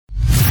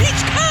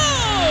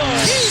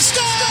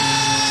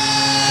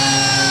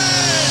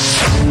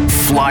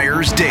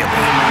Flyers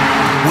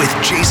Daily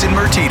with Jason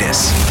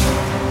Martinez.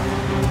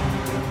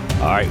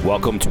 All right,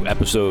 welcome to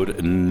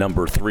episode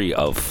number 3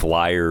 of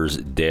Flyers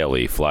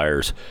Daily.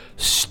 Flyers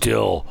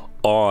still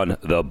on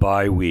the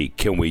bye week.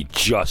 Can we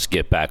just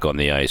get back on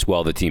the ice?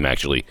 Well, the team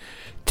actually,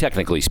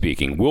 technically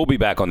speaking, will be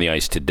back on the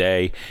ice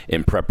today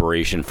in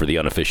preparation for the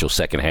unofficial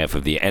second half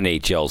of the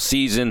NHL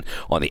season.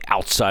 On the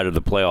outside of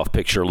the playoff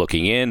picture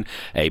looking in,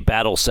 a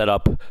battle set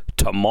up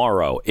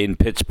tomorrow in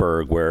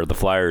Pittsburgh where the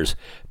Flyers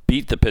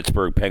beat the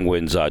Pittsburgh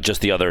Penguins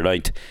just the other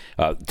night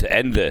to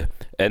end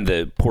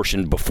the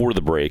portion before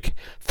the break,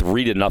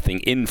 3-0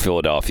 in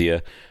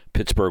Philadelphia.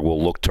 Pittsburgh will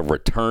look to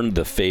return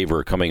the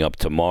favor coming up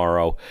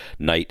tomorrow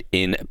night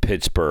in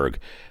Pittsburgh.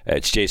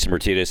 It's Jason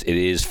Martinez. It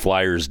is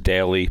Flyers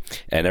Daily,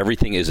 and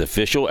everything is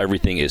official.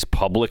 Everything is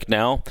public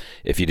now.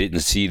 If you didn't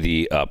see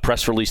the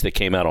press release that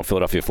came out on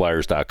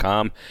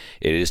PhiladelphiaFlyers.com,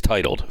 it is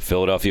titled,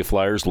 Philadelphia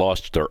Flyers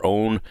Lost Their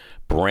Own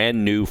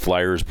Brand New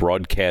Flyers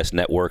Broadcast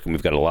Network, and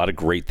we've got a lot of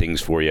great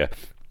things for you.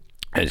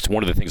 And it's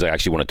one of the things I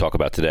actually want to talk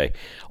about today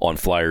on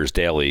Flyers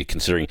Daily,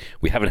 considering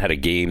we haven't had a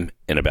game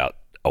in about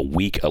a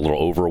week, a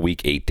little over a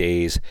week, 8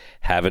 days.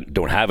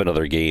 Don't have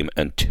another game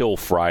until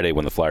Friday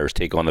when the Flyers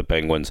take on the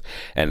Penguins.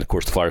 And, of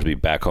course, the Flyers will be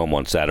back home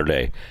on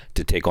Saturday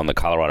to take on the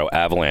Colorado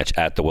Avalanche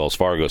at the Wells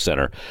Fargo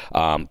Center.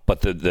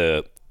 But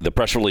the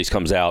press release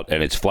comes out,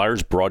 and it's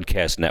Flyers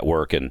Broadcast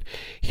Network. And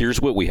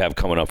here's what we have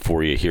coming up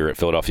for you here at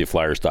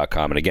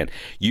PhiladelphiaFlyers.com. And, again,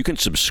 you can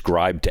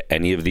subscribe to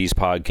any of these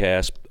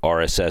podcasts,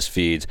 RSS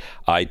feeds,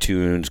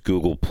 iTunes,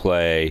 Google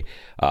Play,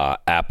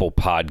 Apple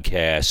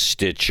Podcasts,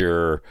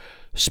 Stitcher,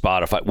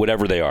 Spotify,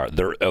 whatever they are.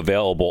 They're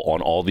available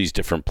on all these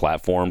different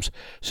platforms.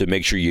 So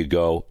make sure you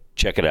go,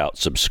 check it out,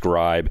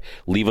 subscribe,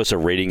 leave us a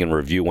rating and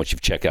review once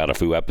you've checked out a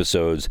few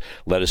episodes.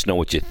 Let us know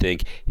what you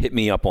think. Hit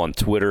me up on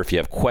Twitter if you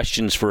have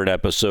questions for an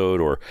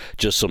episode or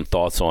just some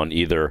thoughts on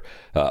either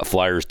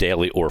Flyers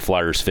Daily or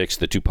Flyers Fix,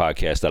 the two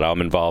podcasts that I'm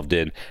involved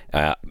in.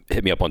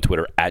 Hit me up on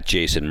Twitter at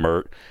Jason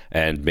Mert,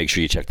 and make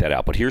sure you check that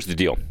out. But here's the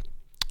deal.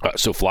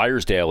 So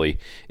Flyers Daily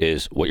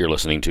is what you're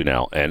listening to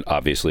now, and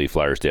obviously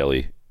Flyers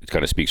Daily, it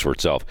kind of speaks for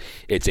itself.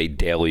 It's a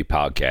daily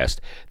podcast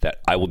that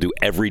I will do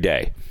every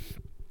day.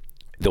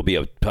 There'll be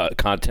a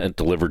content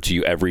delivered to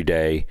you every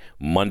day,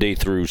 Monday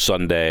through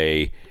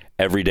Sunday.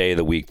 Every day of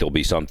the week, there'll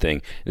be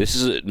something. This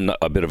is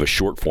a bit of a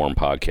short-form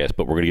podcast,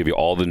 but we're going to give you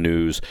all the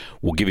news.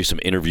 We'll give you some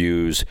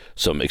interviews,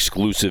 some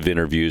exclusive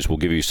interviews. We'll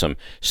give you some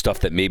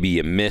stuff that maybe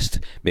you missed,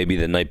 maybe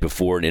the night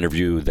before, an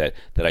interview that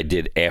I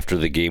did after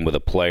the game with a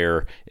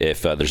player.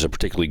 If there's a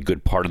particularly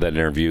good part of that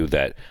interview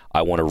that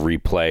I want to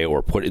replay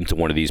or put into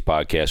one of these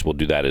podcasts, we'll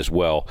do that as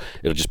well.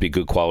 It'll just be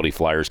good quality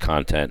Flyers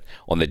content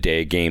on the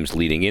day of games,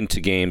 leading into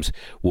games.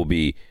 We'll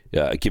be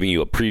giving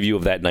you a preview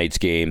of that night's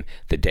game.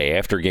 The day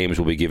after games,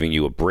 we'll be giving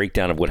you a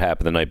breakdown of what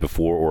happened the night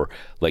before, or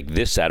like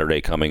this Saturday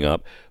coming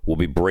up, we'll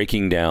be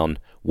breaking down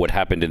what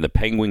happened in the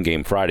Penguin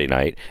game Friday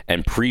night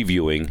and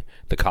previewing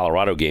the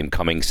Colorado game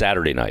coming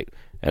Saturday night.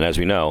 And as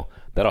we know,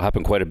 that'll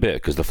happen quite a bit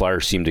because the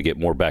Flyers seem to get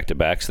more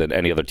back-to-backs than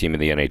any other team in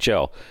the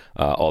NHL,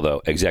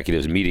 although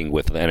executives meeting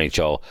with the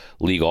NHL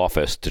league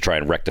office to try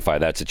and rectify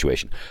that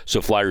situation.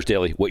 So Flyers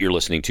Daily, what you're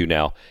listening to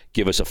now,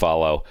 give us a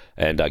follow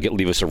and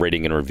leave us a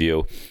rating and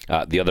review.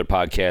 The other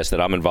podcast that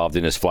I'm involved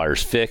in is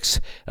Flyers Fix.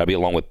 That'll be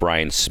along with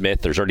Brian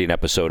Smith. There's already an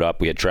episode up.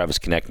 We had Travis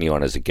Konechny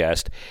on as a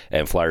guest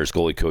and Flyers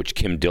goalie coach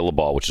Kim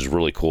Dillabaugh, which is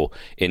really cool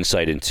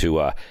insight into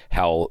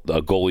how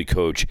a goalie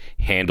coach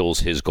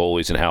handles his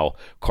goalies and how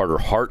Carter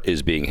Hart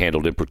is being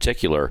handled in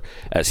particular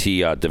as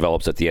he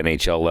develops at the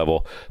NHL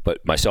level.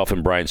 But myself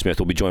and Brian Smith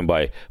will be joined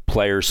by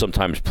players,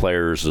 sometimes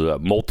players,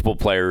 multiple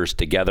players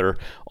together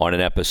on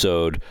an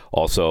episode.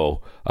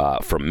 Also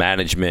from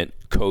management,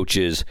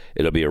 coaches.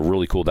 It'll be a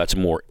really cool, that's a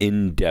more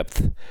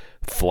in-depth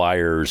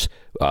Flyers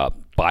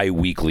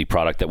bi-weekly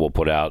product that we'll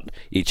put out.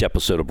 Each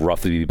episode will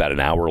roughly be about an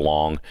hour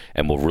long,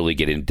 and we'll really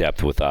get in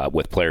depth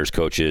with players,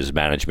 coaches,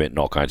 management, and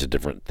all kinds of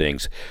different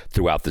things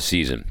throughout the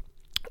season.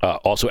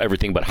 Also,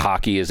 Everything But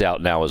Hockey is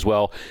out now as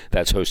well.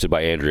 That's hosted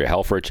by Andrea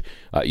Helfrich.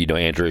 You know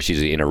Andrea,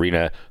 she's an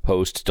arena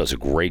host, does a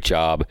great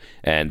job.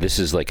 And this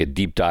is like a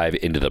deep dive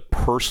into the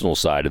personal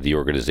side of the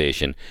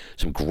organization.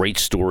 Some great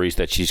stories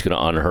that she's going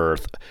to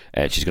unearth.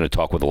 And she's going to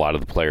talk with a lot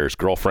of the players,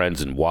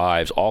 girlfriends and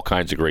wives, all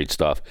kinds of great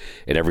stuff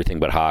in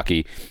Everything But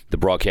Hockey. The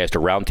Broadcaster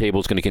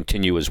Roundtable is going to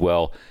continue as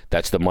well.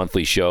 That's the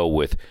monthly show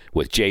with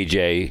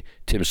JJ,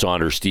 Tim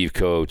Saunders, Steve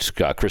Coates,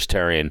 Chris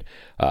Terrian,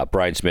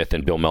 Brian Smith,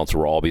 and Bill Meltzer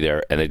will all be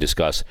there, and they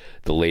discuss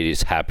the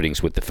latest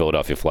happenings with the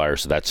Philadelphia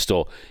Flyers. So that's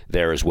still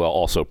there as well.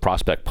 Also,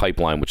 Prospect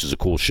Pipeline, which is a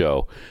cool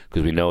show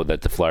because we know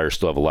that the Flyers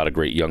still have a lot of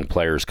great young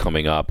players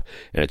coming up,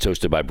 and it's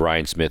hosted by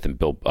Brian Smith and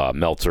Bill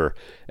Meltzer,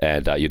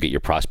 and you'll get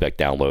your Prospect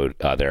download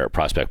there at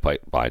Prospect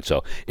Pipeline.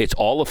 So it's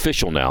all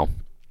official now.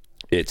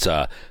 It's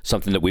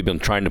something that we've been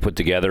trying to put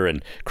together,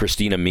 and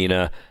Christina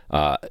Mina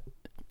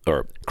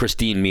or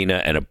Christine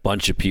Mina and a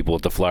bunch of people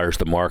at the Flyers,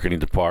 the marketing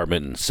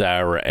department, and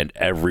Sarah and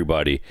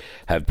everybody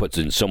have put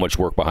in so much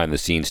work behind the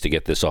scenes to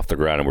get this off the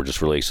ground, and we're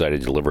just really excited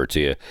to deliver it to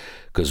you.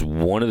 Because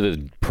one of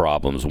the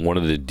problems, one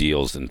of the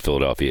deals in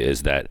Philadelphia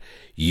is that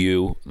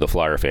you, the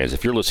Flyer fans,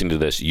 if you're listening to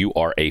this, you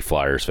are a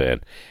Flyers fan.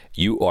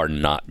 You are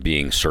not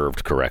being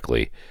served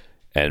correctly.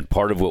 And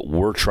part of what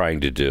we're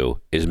trying to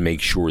do is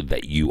make sure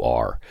that you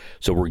are.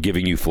 So we're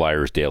giving you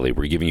Flyers Daily.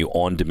 We're giving you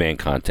on-demand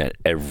content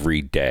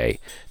every day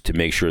to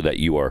make sure that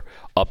you are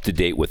up to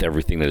date with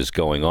everything that is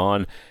going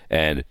on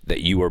and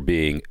that you are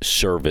being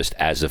serviced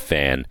as a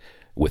fan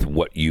with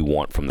what you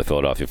want from the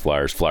Philadelphia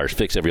Flyers. Flyers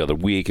Fix every other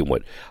week, and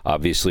what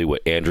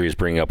Andrea is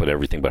bringing up with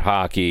Everything But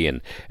Hockey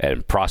and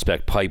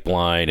Prospect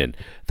Pipeline and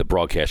the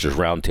Broadcasters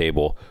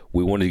Roundtable.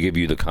 We wanted to give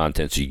you the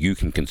content so you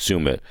can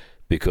consume it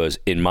because,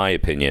 in my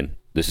opinion,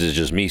 this is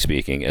just me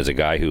speaking as a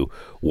guy who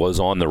was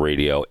on the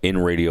radio, in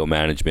radio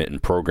management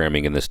and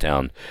programming in this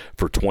town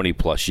for 20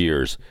 plus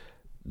years.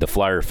 The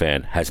Flyer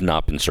fan has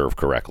not been served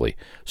correctly.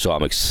 So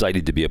I'm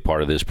excited to be a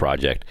part of this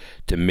project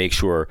to make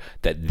sure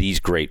that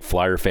these great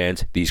Flyer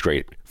fans, these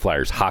great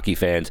Flyers hockey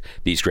fans,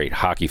 these great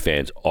hockey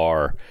fans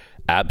are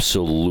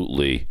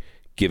absolutely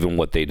given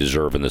what they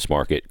deserve in this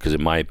market. Because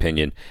in my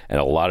opinion, and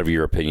a lot of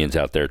your opinions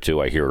out there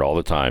too, I hear it all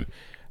the time,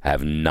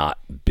 have not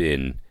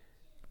been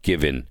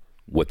given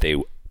what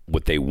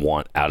they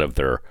want out of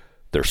their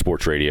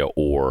sports radio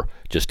or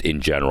just in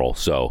general.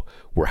 So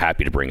we're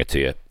happy to bring it to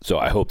you. So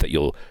I hope that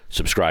you'll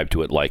subscribe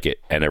to it, like it,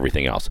 and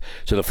everything else.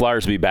 So the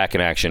Flyers will be back in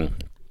action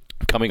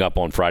coming up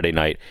on Friday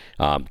night.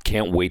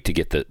 Can't wait to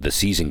get the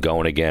season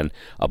going again.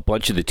 A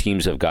bunch of the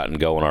teams have gotten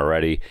going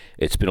already.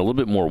 It's been a little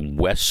bit more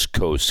West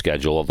Coast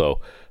schedule, although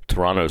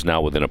Toronto's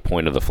now within a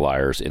point of the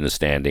Flyers in the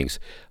standings.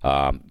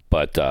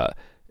 But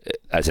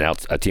as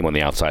a team on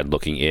the outside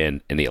looking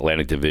in the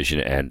Atlantic Division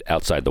and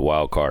outside the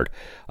wild card.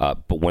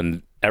 But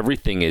when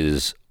everything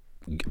is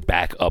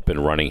back up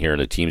and running here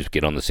and the teams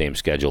get on the same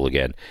schedule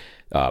again,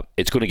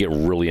 it's going to get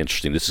really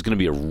interesting. This is going to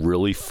be a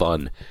really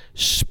fun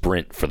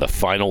sprint for the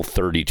final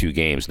 32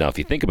 games. Now, if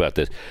you think about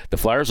this, the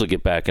Flyers will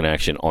get back in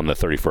action on the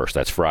 31st.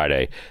 That's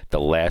Friday,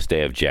 the last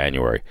day of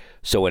January.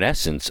 So in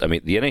essence, I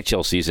mean, the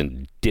NHL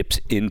season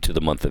dips into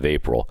the month of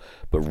April,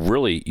 but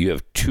really you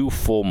have 2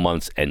 full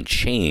months and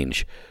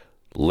change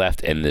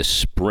left in this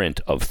sprint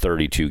of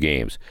 32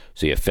 games.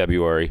 So you have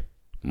February,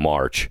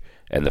 March,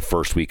 and the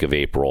first week of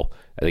April.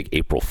 I think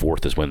April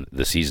 4th is when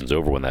the season's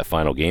over, when that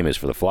final game is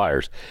for the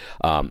Flyers.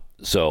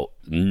 So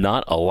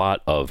not a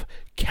lot of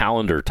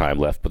calendar time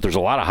left, but there's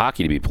a lot of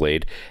hockey to be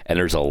played, and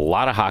there's a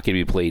lot of hockey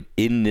to be played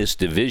in this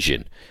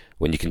division.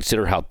 When you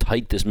consider how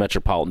tight this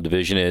Metropolitan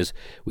Division is,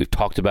 we've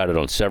talked about it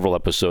on several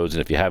episodes,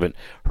 and if you haven't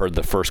heard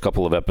the first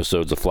couple of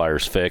episodes of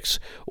Flyers Fix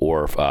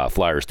or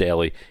Flyers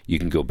Daily, you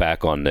can go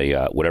back on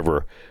the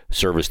whatever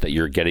service that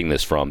you're getting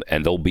this from,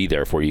 and they'll be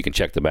there for you. You can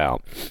check them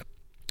out.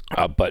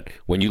 But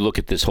when you look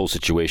at this whole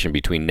situation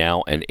between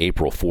now and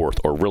April 4th,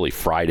 or really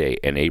Friday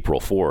and April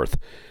 4th,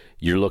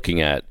 you're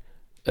looking at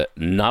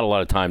not a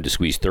lot of time to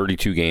squeeze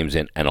 32 games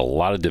in and a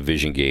lot of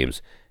division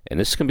games. And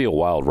this is going to be a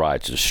wild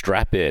ride, so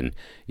strap in.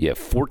 You have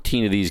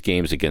 14 of these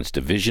games against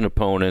division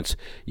opponents.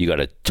 You got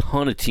a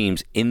ton of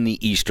teams in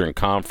the Eastern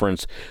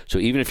Conference. So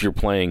even if you're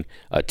playing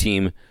a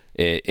team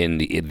in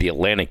the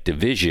Atlantic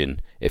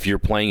Division, if you're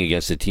playing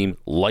against a team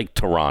like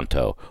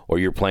Toronto, or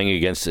you're playing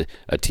against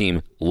a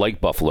team like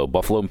Buffalo,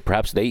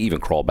 perhaps they even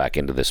crawl back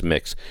into this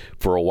mix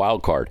for a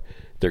wild card.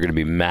 They're going to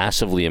be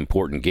massively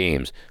important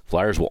games.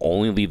 Flyers will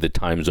only leave the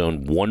time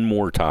zone one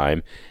more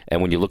time,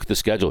 and when you look at the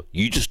schedule,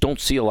 you just don't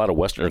see a lot of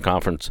Western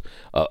Conference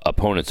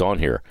opponents on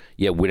here.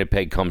 Yeah,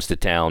 Winnipeg comes to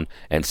town,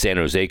 and San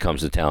Jose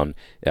comes to town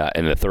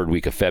in the third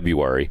week of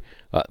February.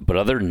 But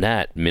other than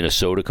that,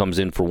 Minnesota comes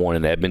in for one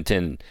in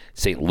Edmonton,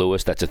 St.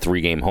 Louis. That's a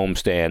 3-game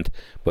homestand.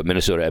 But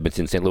Minnesota,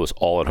 Edmonton, St. Louis,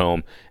 all at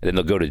home, and then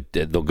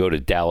they'll go to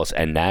Dallas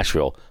and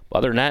Nashville.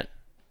 Other than that,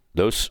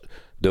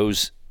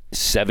 those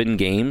 7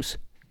 games.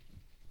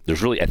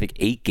 There's really, I think,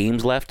 8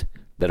 games left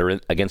that are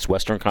against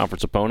Western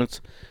Conference opponents.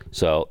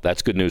 So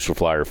that's good news for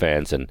Flyer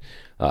fans, and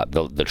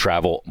the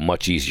travel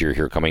much easier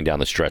here coming down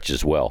the stretch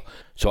as well.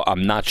 So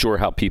I'm not sure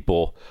how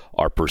people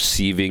are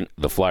perceiving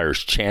the Flyers'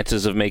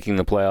 chances of making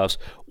the playoffs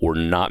or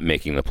not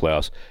making the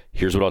playoffs.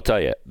 Here's what I'll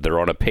tell you. They're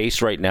on a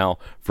pace right now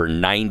for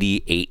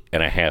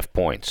 98.5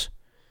 points.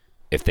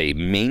 If they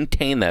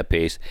maintain that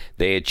pace,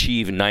 they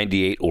achieve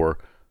 98 or,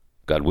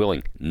 God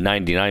willing,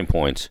 99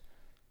 points.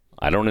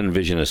 I don't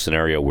envision a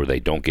scenario where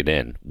they don't get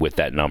in with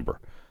that number.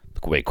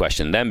 The big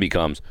question then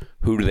becomes,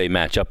 who do they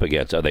match up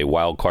against? Are they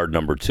wild card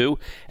number 2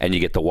 and you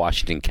get the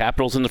Washington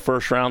Capitals in the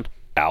first round?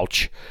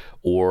 Ouch.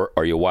 Or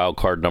are you wild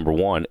card number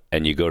 1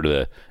 and you go to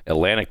the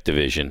Atlantic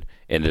Division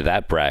into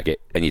that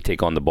bracket and you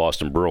take on the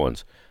Boston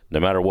Bruins? No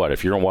matter what,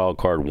 if you're in wild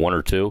card 1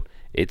 or 2,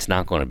 it's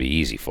not going to be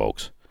easy,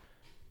 folks.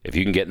 If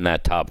you can get in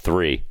that top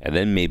 3, and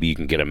then maybe you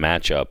can get a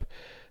matchup,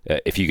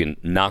 if you can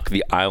knock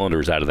the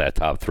Islanders out of that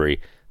top 3,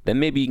 then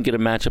maybe you can get a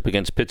matchup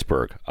against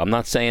Pittsburgh. I'm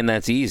not saying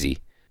that's easy.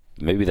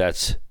 Maybe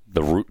that's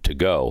the route to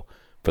go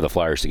for the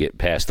Flyers to get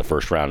past the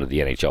first round of the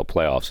NHL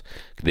playoffs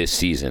this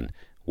season.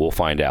 We'll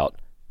find out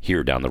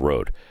here down the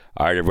road.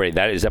 All right, everybody,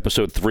 that is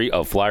episode 3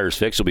 of Flyers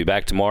Fix. We'll be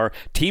back tomorrow.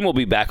 Team will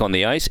be back on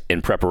the ice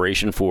in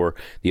preparation for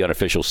the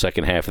unofficial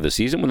second half of the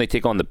season when they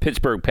take on the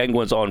Pittsburgh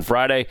Penguins on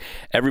Friday.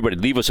 Everybody,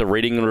 leave us a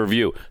rating and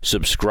review.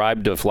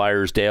 Subscribe to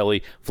Flyers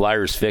Daily,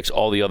 Flyers Fix,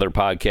 all the other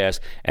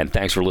podcasts, and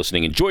thanks for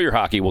listening. Enjoy your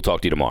hockey. We'll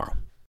talk to you tomorrow.